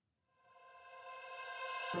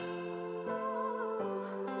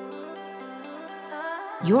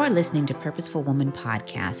You're listening to Purposeful Woman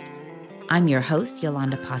Podcast. I'm your host,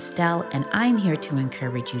 Yolanda Postel, and I'm here to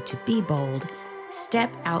encourage you to be bold, step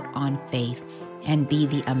out on faith, and be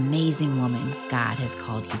the amazing woman God has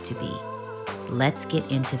called you to be. Let's get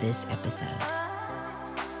into this episode.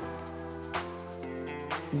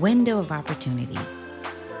 Window of opportunity.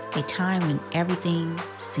 A time when everything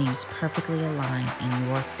seems perfectly aligned in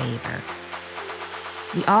your favor.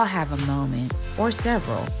 We all have a moment, or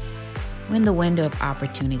several, when the window of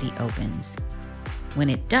opportunity opens. When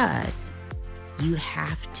it does, you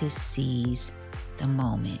have to seize the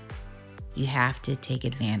moment. You have to take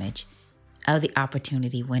advantage of the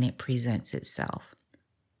opportunity when it presents itself.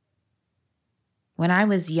 When I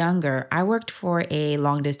was younger, I worked for a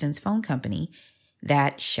long-distance phone company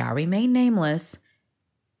that shall remain nameless.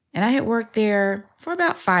 And I had worked there for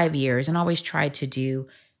about 5 years and always tried to do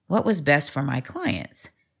what was best for my clients.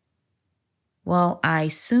 Well, I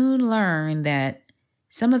soon learned that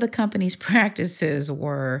some of the company's practices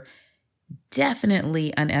were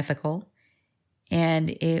definitely unethical. And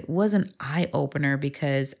it was an eye-opener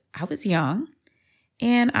because I was young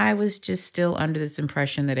and I was just still under this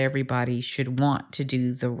impression that everybody should want to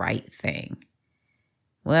do the right thing.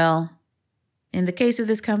 Well, in the case of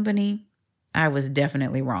this company, I was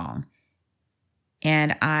definitely wrong.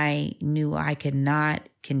 And I knew I could not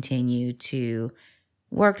continue to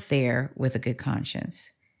work there with a good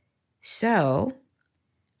conscience. So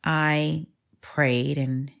I prayed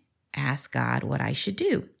and asked God what I should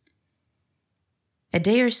do. A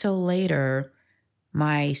day or so later,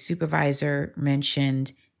 my supervisor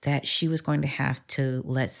mentioned that she was going to have to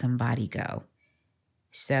let somebody go.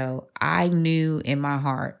 So I knew in my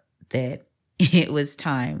heart that it was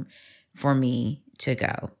time for me to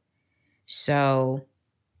go. So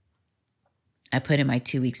I put in my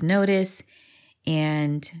 2 weeks notice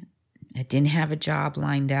and I didn't have a job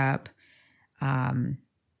lined up.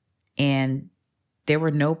 And there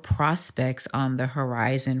were no prospects on the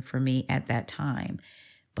horizon for me at that time.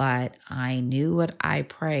 But I knew what I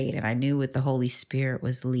prayed and I knew what the Holy Spirit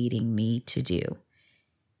was leading me to do.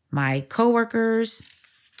 My coworkers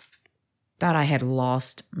thought I had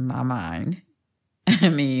lost my mind. I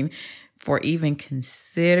mean, for even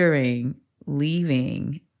considering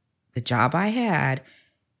leaving the job I had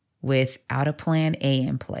without a plan A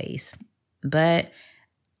in place. But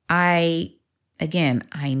I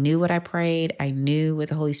knew what I prayed. I knew what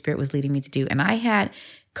the Holy Spirit was leading me to do. And I had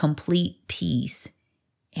complete peace.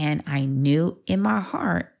 And I knew in my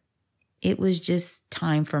heart, it was just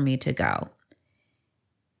time for me to go.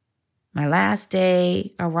 My last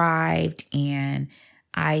day arrived and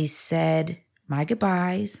I said my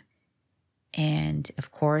goodbyes. And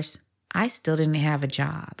of course, I still didn't have a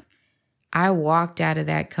job. I walked out of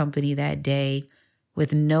that company that day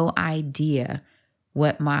with no idea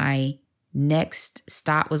what my next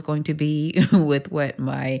stop was going to be, with what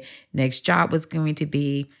my next job was going to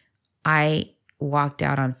be. I walked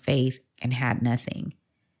out on faith and had nothing.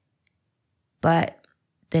 But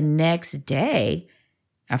the next day,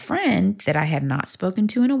 a friend that I had not spoken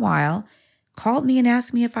to in a while called me and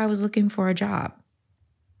asked me if I was looking for a job.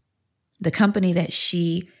 The company that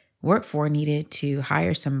she worked for needed to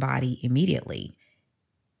hire somebody immediately.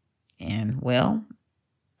 And well,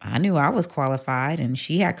 I knew I was qualified and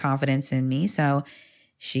she had confidence in me. So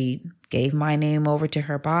she gave my name over to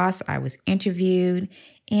her boss. I was interviewed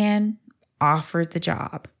and offered the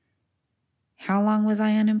job. How long was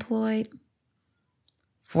I unemployed?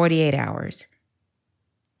 48 hours.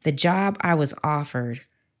 The job I was offered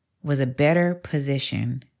was a better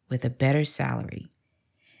position with a better salary.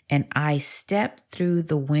 And I stepped through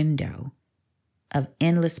the window of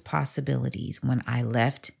endless possibilities when I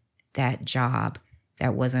left that job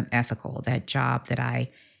that wasn't ethical, that job that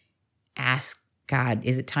I asked God,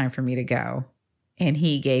 is it time for me to go? And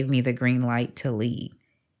he gave me the green light to leave.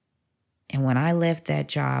 And when I left that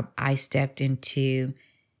job, I stepped into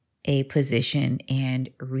a position and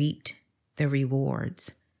reaped the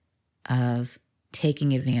rewards of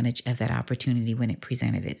taking advantage of that opportunity when it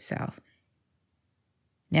presented itself.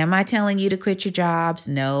 Now, am I telling you to quit your jobs?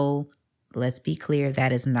 No, let's be clear.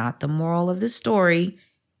 That is not the moral of the story.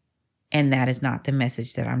 And that is not the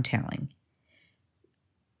message that I'm telling.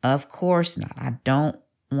 Of course not. I don't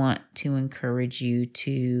want to encourage you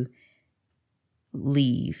to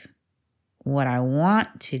leave. What I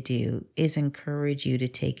want to do is encourage you to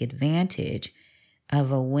take advantage of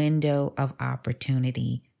a window of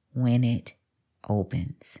opportunity when it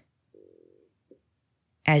opens.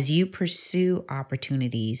 As you pursue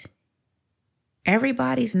opportunities,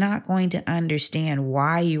 everybody's not going to understand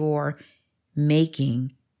why you're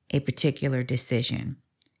making a particular decision.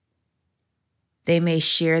 They may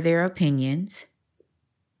share their opinions,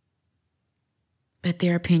 but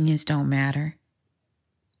their opinions don't matter.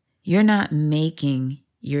 You're not making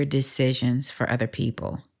your decisions for other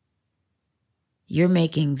people. You're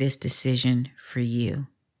making this decision for you.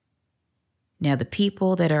 Now, the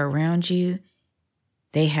people that are around you,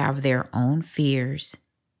 they have their own fears.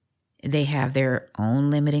 They have their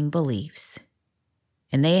own limiting beliefs.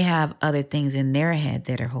 And they have other things in their head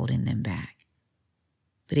that are holding them back.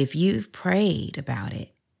 But if you've prayed about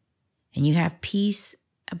it and you have peace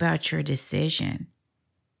about your decision,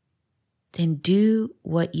 then do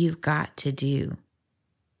what you've got to do.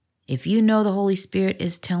 If you know the Holy Spirit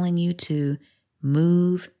is telling you to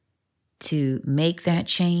move, to make that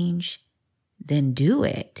change, then do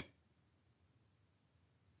it.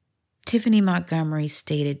 Tiffany Montgomery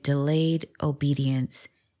stated, delayed obedience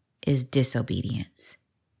is disobedience.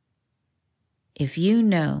 If you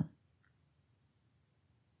know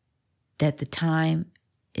that the time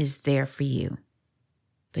is there for you,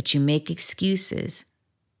 but you make excuses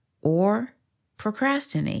or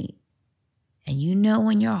procrastinate, and you know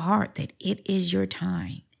in your heart that it is your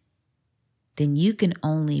time, then you can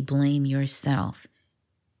only blame yourself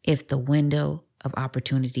if the window of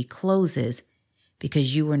opportunity closes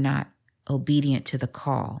because you were not obedient to the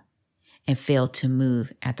call and failed to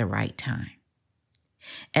move at the right time.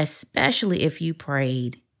 Especially if you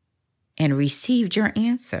prayed and received your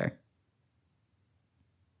answer.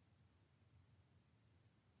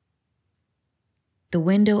 The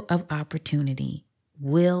window of opportunity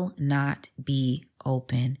will not be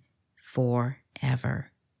open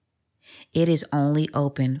forever. It is only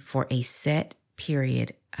open for a set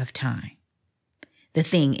period of time. The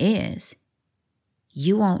thing is,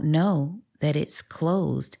 you won't know that it's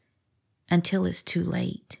closed until it's too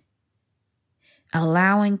late.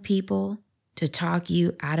 Allowing people to talk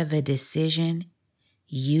you out of a decision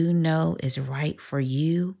you know is right for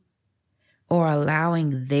you, or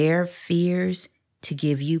allowing their fears to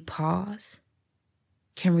give you pause,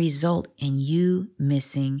 can result in you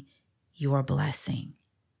missing your blessing.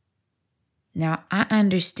 Now, I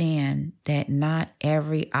understand that not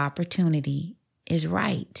every opportunity is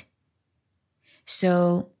right.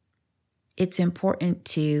 So it's important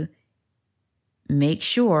to make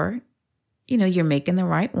sure, you're making the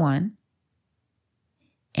right one.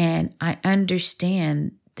 And I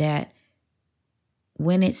understand that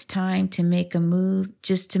when it's time to make a move,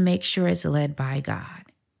 just to make sure it's led by God.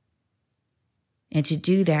 And to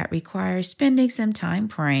do that requires spending some time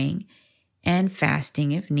praying and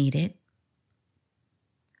fasting if needed.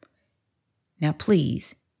 Now,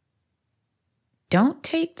 please, don't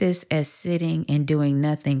take this as sitting and doing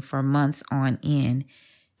nothing for months on end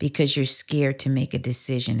because you're scared to make a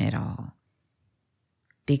decision at all.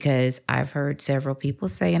 Because I've heard several people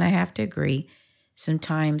say, and I have to agree,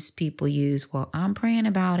 sometimes people use, well, I'm praying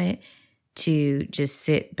about it, to just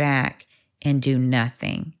sit back and do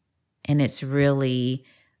nothing. And it's really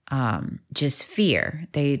just fear.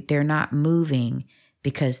 They're not moving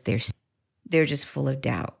because they're just full of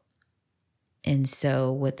doubt. And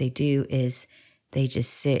so what they do is they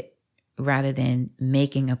just sit rather than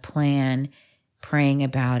making a plan, praying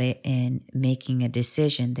about it, and making a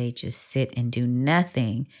decision. They just sit and do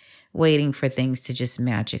nothing, waiting for things to just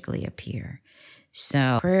magically appear.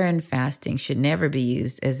 So prayer and fasting should never be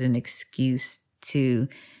used as an excuse to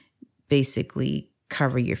basically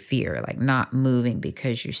cover your fear, like not moving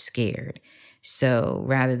because you're scared. So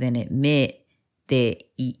rather than admit that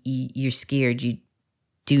you're scared, you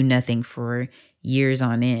do nothing for years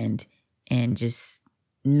on end and just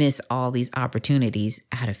miss all these opportunities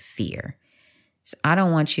out of fear. So I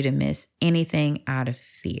don't want you to miss anything out of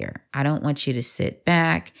fear. I don't want you to sit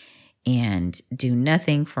back and do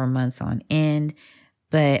nothing for months on end.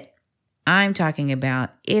 But I'm talking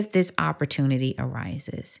about if this opportunity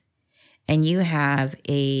arises and you have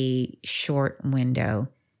a short window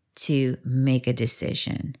to make a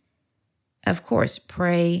decision. Of course,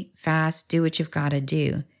 pray, fast, do what you've got to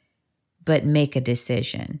do, but make a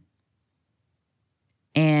decision.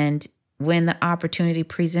 And when the opportunity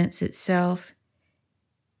presents itself,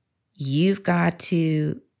 you've got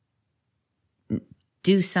to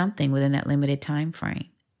do something within that limited time frame.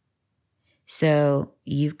 So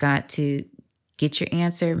you've got to get your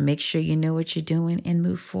answer, make sure you know what you're doing, and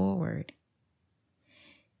move forward.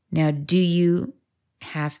 Now, do you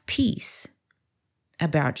have peace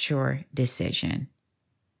about your decision?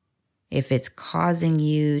 If it's causing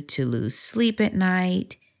you to lose sleep at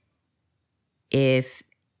night, if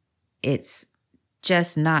it's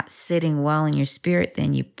just not sitting well in your spirit,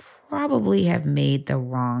 then you probably have made the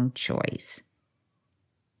wrong choice.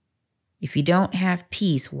 If you don't have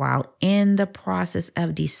peace while in the process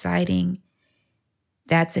of deciding,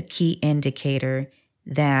 that's a key indicator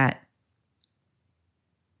that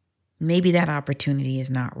maybe that opportunity is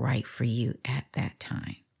not right for you at that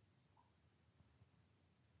time.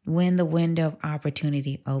 When the window of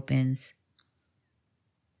opportunity opens,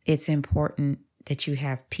 it's important that you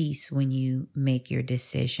have peace when you make your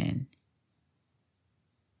decision.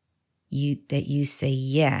 That you say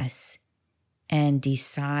yes and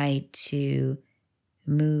decide to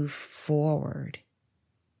move forward.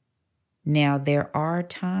 Now, there are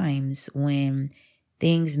times when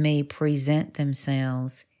things may present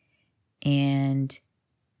themselves and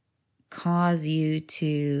cause you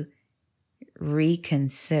to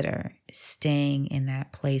reconsider staying in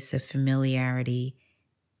that place of familiarity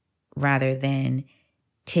rather than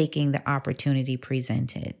taking the opportunity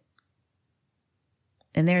presented.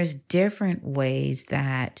 And there's different ways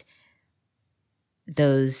that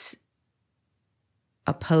those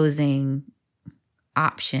opposing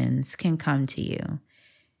options can come to you.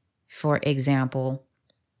 For example,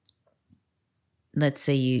 let's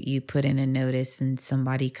say you put in a notice and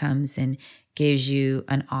somebody comes and gives you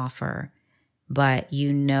an offer, but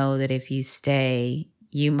you know that if you stay,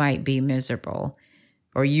 you might be miserable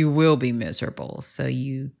or you will be miserable. So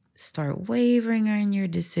you start wavering on your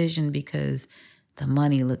decision because the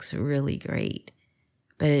money looks really great.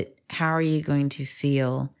 But how are you going to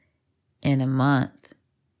feel in a month?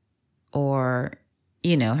 Or,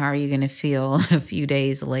 how are you going to feel a few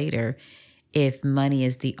days later if money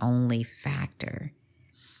is the only factor?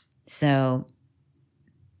 So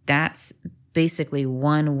that's basically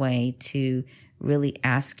one way to really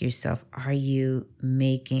ask yourself, are you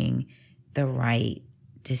making the right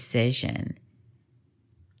decision?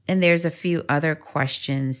 And there's a few other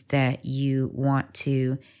questions that you want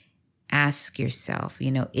to ask yourself.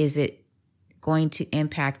 Is it going to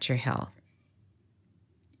impact your health?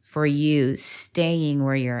 For you, staying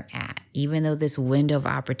where you're at, even though this window of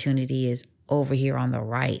opportunity is over here on the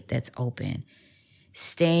right that's open,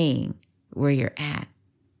 staying where you're at,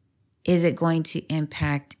 is it going to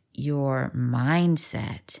impact your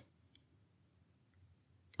mindset?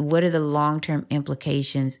 What are the long-term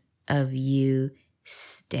implications of you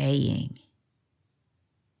staying?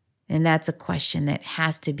 And that's a question that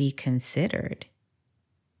has to be considered.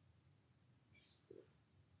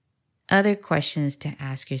 Other questions to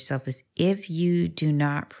ask yourself is, if you do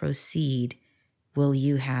not proceed, will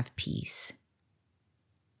you have peace?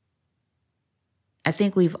 I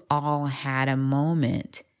think we've all had a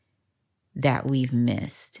moment that we've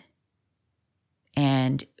missed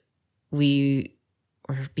and we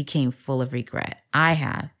became full of regret. I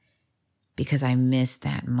have, because I missed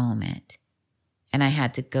that moment. And I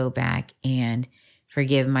had to go back and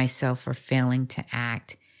forgive myself for failing to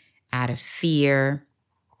act out of fear,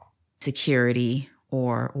 security,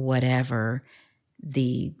 or whatever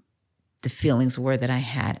the feelings were that I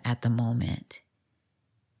had at the moment.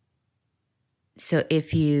 So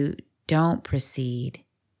if you don't proceed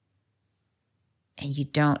and you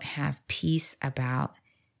don't have peace about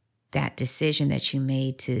that decision that you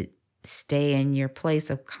made to stay in your place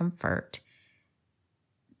of comfort,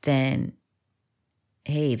 then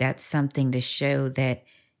hey, that's something to show that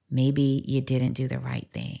maybe you didn't do the right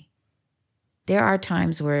thing. There are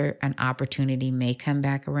times where an opportunity may come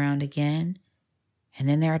back around again, and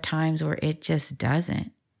then there are times where it just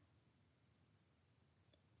doesn't.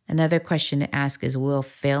 Another question to ask is, will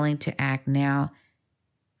failing to act now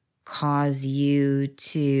cause you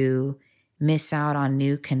to miss out on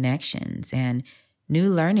new connections and new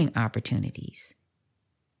learning opportunities?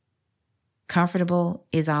 Comfortable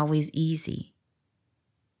is always easy.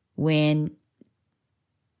 When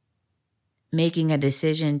making a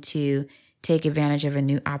decision to take advantage of a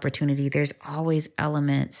new opportunity, there's always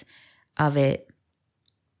elements of it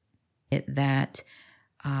that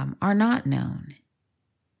are not known.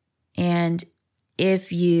 And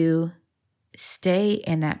if you stay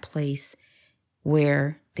in that place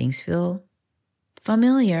where things feel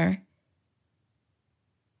familiar,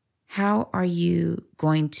 how are you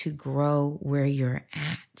going to grow where you're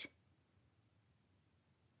at?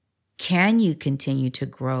 Can you continue to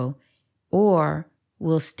grow, or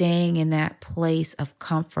will staying in that place of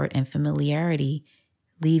comfort and familiarity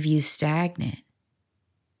leave you stagnant?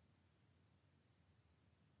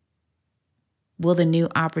 Will the new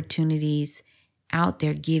opportunities out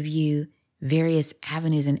there give you various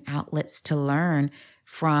avenues and outlets to learn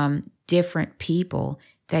from different people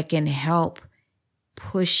that can help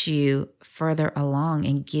push you further along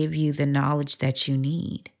and give you the knowledge that you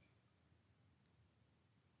need?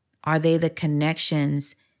 Are they the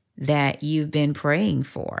connections that you've been praying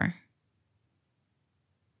for?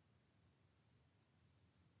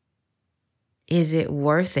 Is it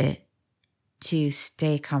worth it to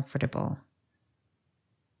stay comfortable.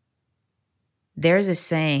 There's a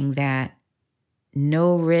saying that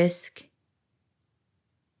no risk,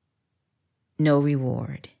 no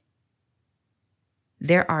reward.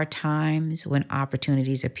 There are times when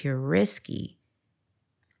opportunities appear risky,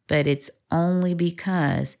 but it's only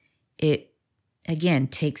because it, again,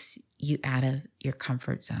 takes you out of your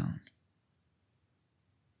comfort zone.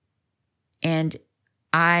 And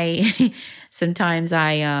sometimes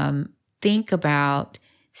I think about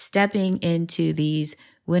stepping into these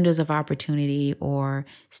windows of opportunity or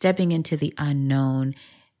stepping into the unknown.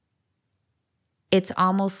 It's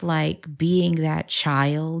almost like being that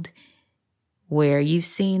child where you've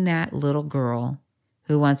seen that little girl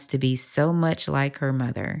who wants to be so much like her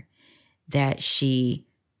mother that she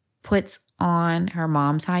puts on her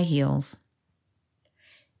mom's high heels.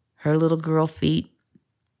 Her little girl feet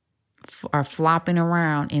are flopping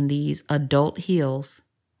around in these adult heels,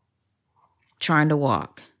 trying to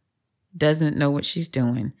walk. Doesn't know what she's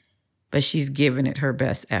doing, but she's giving it her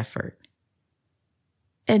best effort.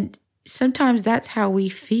 And sometimes that's how we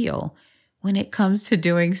feel when it comes to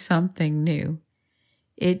doing something new.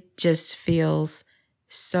 It just feels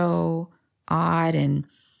so odd, and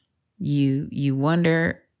you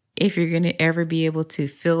wonder if you're going to ever be able to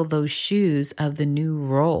fill those shoes of the new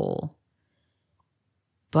role.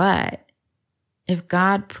 But if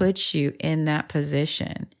God puts you in that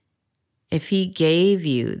position, if He gave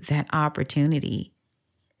you that opportunity,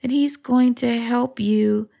 then He's going to help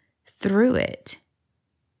you through it.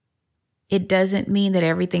 It doesn't mean that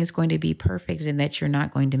everything's going to be perfect and that you're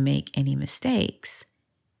not going to make any mistakes.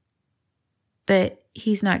 But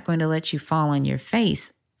He's not going to let you fall on your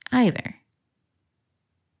face either.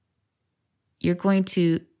 You're going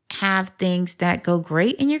to have things that go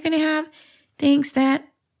great, and you're going to have things that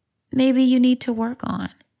maybe you need to work on.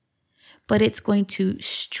 But it's going to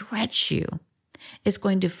stretch you. It's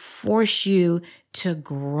going to force you to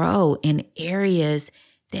grow in areas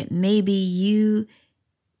that maybe you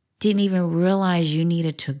didn't even realize you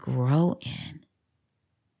needed to grow in.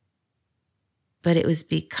 But it was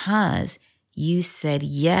because you said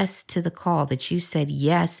yes to the call, that you said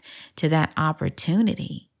yes to that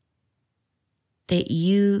opportunity, that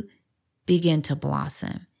you begin to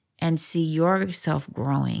blossom and see yourself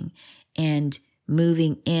growing and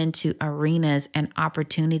moving into arenas and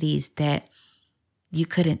opportunities that you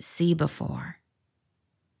couldn't see before.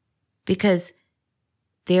 Because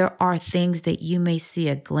there are things that you may see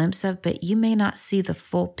a glimpse of, but you may not see the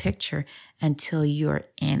full picture until you're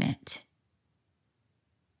in it.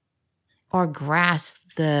 Or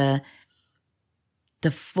grasp the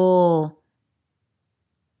full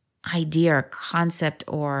idea or concept,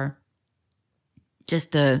 or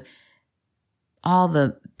just all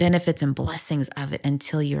the benefits and blessings of it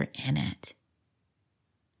until you're in it.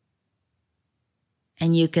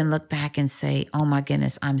 And you can look back and say, oh my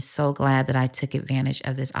goodness, I'm so glad that I took advantage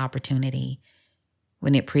of this opportunity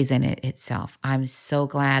when it presented itself. I'm so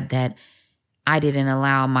glad that I didn't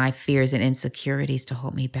allow my fears and insecurities to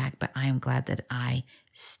hold me back, but I am glad that I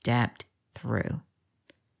stepped through.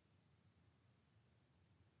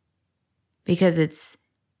 Because it's,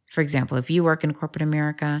 for example, if you work in corporate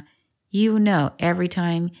America, you know every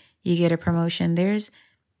time you get a promotion, there's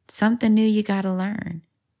something new you got to learn.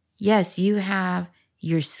 Yes, you have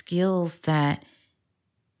your skills that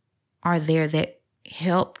are there that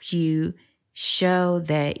help you show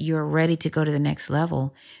that you're ready to go to the next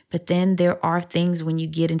level. But then there are things when you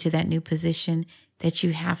get into that new position that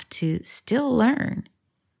you have to still learn,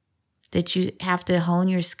 that you have to hone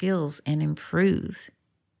your skills and improve.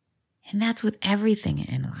 And that's with everything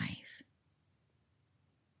in life.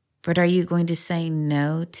 But are you going to say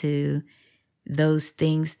no to those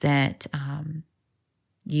things that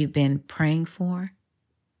you've been praying for?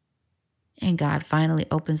 And God finally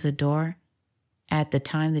opens the door at the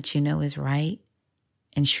time that you know is right,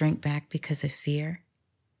 and shrink back because of fear?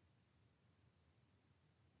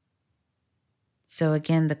 So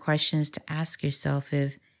again, the question is to ask yourself,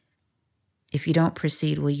 if you don't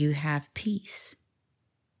proceed, will you have peace?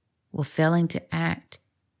 Will failing to act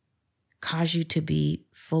cause you to be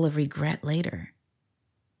full of regret later?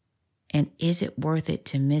 And is it worth it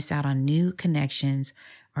to miss out on new connections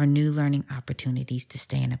or new learning opportunities to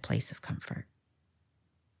stay in a place of comfort?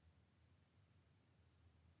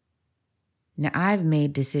 Now, I've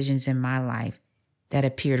made decisions in my life that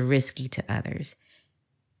appeared risky to others.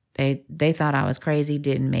 They thought I was crazy,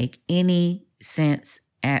 didn't make any sense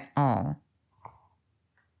at all.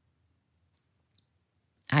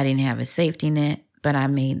 I didn't have a safety net, but I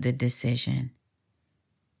made the decision.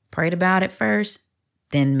 Prayed about it first,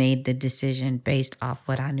 then made the decision based off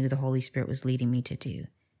what I knew the Holy Spirit was leading me to do.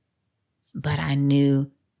 But I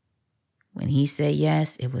knew when he said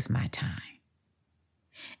yes, it was my time.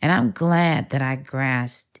 And I'm glad that I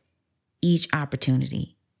grasped each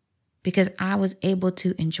opportunity because I was able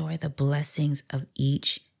to enjoy the blessings of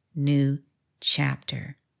each new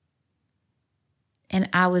chapter. And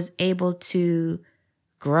I was able to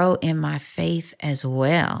grow in my faith as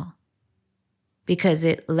well because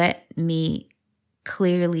it let me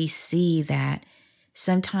clearly see that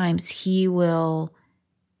sometimes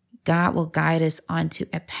God will guide us onto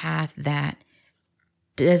a path that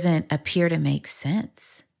doesn't appear to make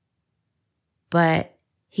sense. But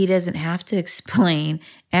he doesn't have to explain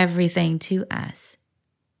everything to us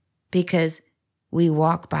because we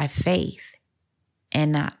walk by faith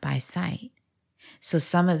and not by sight. So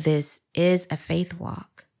some of this is a faith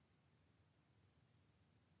walk.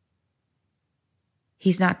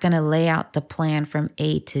 He's not going to lay out the plan from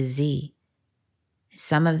A to Z.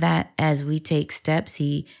 Some of that, as we take steps,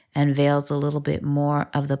 he unveils a little bit more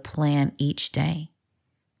of the plan each day.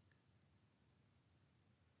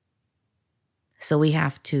 So we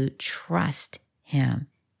have to trust him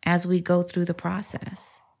as we go through the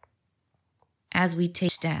process, as we take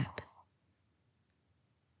a step.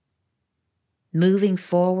 Moving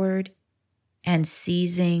forward and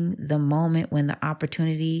seizing the moment when the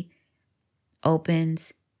opportunity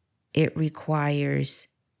opens, it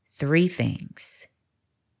requires 3 things.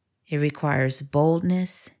 It requires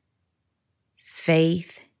boldness,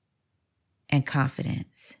 faith, and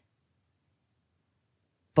confidence.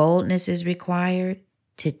 Boldness is required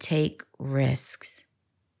to take risks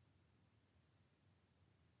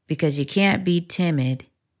because you can't be timid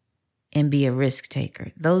and be a risk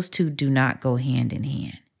taker. Those two do not go hand in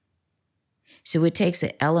hand. So it takes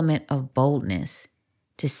an element of boldness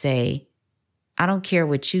to say, I don't care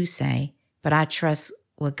what you say, but I trust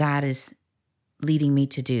what God is leading me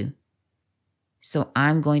to do. So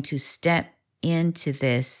I'm going to step into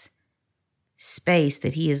this space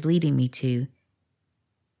that he is leading me to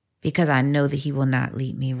because I know that he will not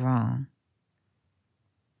lead me wrong.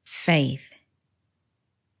 Faith.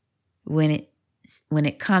 When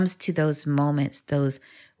it comes to those moments, those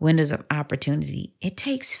windows of opportunity, it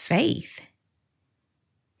takes faith.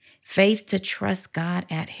 Faith to trust God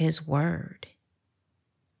at his word.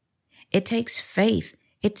 It takes faith.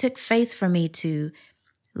 It took faith for me to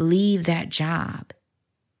leave that job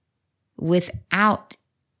without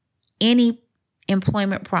any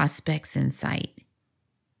employment prospects in sight.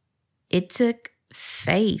 It took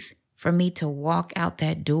faith for me to walk out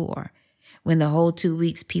that door when the whole 2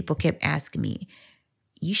 weeks people kept asking me,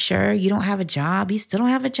 you sure you don't have a job? You still don't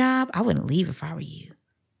have a job? I wouldn't leave if I were you.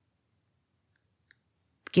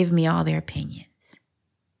 Give me all their opinions.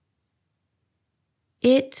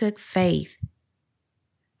 It took faith.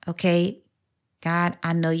 Okay, God,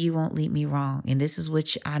 I know you won't lead me wrong. And this is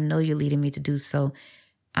what I know you're leading me to do. So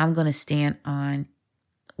I'm going to stand on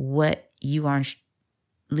what you are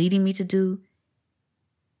leading me to do,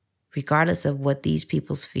 regardless of what these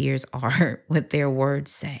people's fears are, what their words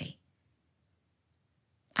say.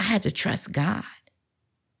 I had to trust God.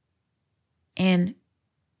 And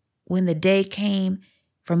when the day came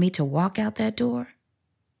for me to walk out that door,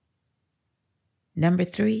 number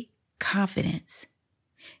 3, confidence.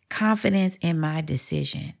 Confidence in my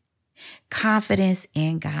decision. Confidence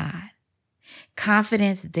in God.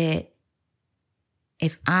 Confidence that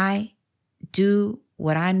if I do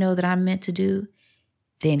what I know that I'm meant to do,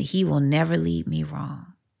 then he will never lead me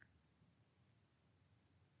wrong.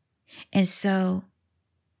 And so,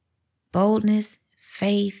 boldness,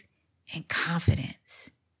 faith, and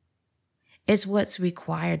confidence is what's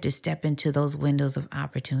required to step into those windows of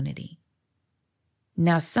opportunity.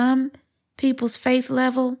 Now, some people's faith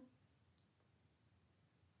level,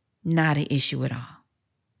 not an issue at all.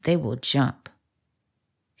 They will jump.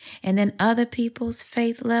 And then other people's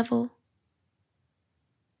faith level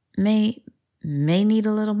may need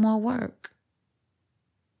a little more work.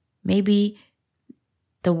 Maybe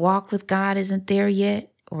the walk with God isn't there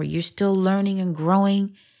yet, or you're still learning and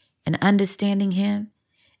growing and understanding him.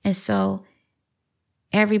 And so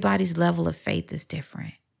everybody's level of faith is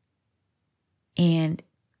different. And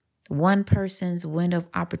one person's window of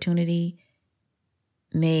opportunity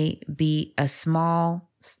may be a small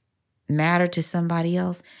matter to somebody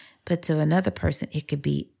else, but to another person, it could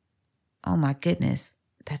be, oh my goodness,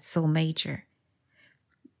 that's so major.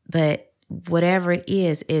 But whatever it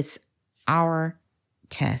is, it's our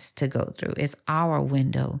test to go through. It's our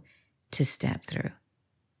window to step through.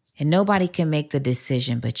 And nobody can make the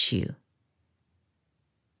decision but you.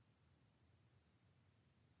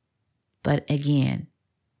 But again,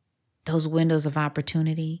 those windows of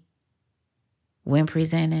opportunity, when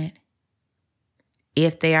presented,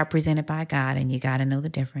 if they are presented by God, and you got to know the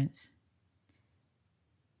difference.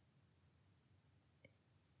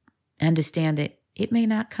 Understand that it may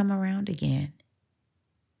not come around again.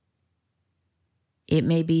 It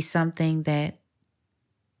may be something that,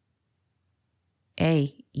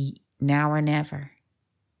 hey, now or never.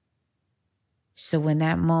 So when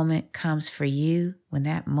that moment comes for you, when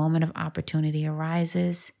that moment of opportunity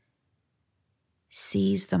arises,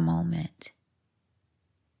 seize the moment.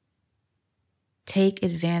 Take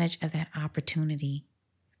advantage of that opportunity.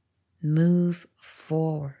 Move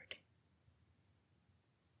forward.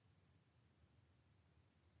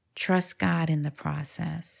 Trust God in the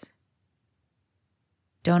process.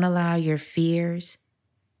 Don't allow your fears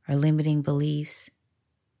or limiting beliefs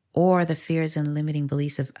or the fears and limiting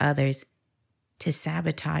beliefs of others to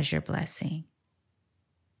sabotage your blessing.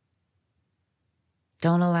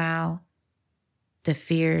 Don't allow the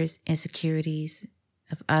fears, insecurities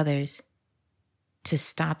of others to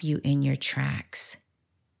stop you in your tracks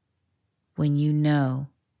when you know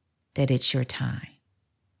that it's your time.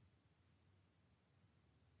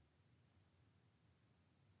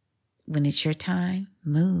 When it's your time,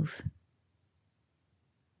 move.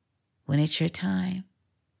 When it's your time,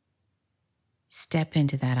 step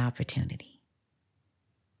into that opportunity.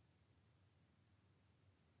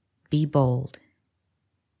 Be bold.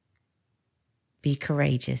 Be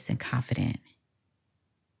courageous and confident.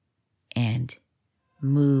 And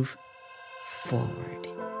move forward.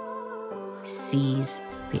 Seize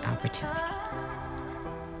the opportunity.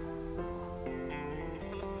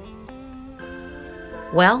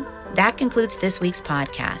 Well, that concludes this week's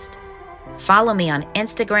podcast. Follow me on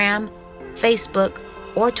Instagram, Facebook,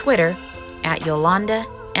 or Twitter at Yolanda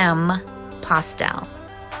M. Postel.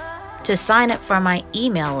 To sign up for my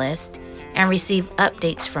email list and receive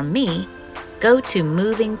updates from me, go to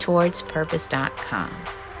movingtowardspurpose.com.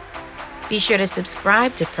 Be sure to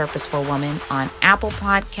subscribe to Purposeful Woman on Apple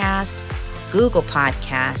Podcast, Google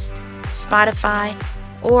Podcast, Spotify,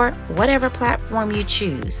 or whatever platform you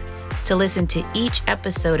choose to listen to each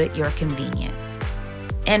episode at your convenience.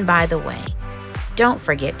 And by the way, don't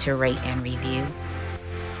forget to rate and review.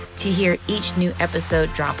 To hear each new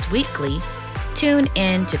episode dropped weekly, tune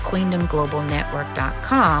in to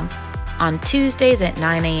queendomglobalnetwork.com on Tuesdays at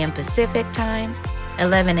 9 a.m. Pacific Time,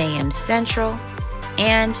 11 a.m. Central,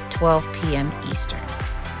 and 12 p.m. Eastern.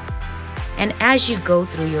 And as you go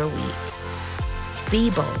through your week, be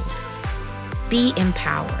bold, be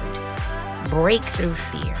empowered, break through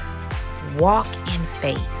fear, walk in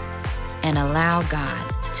faith, and allow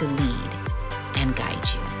God to lead and guide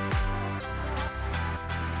you.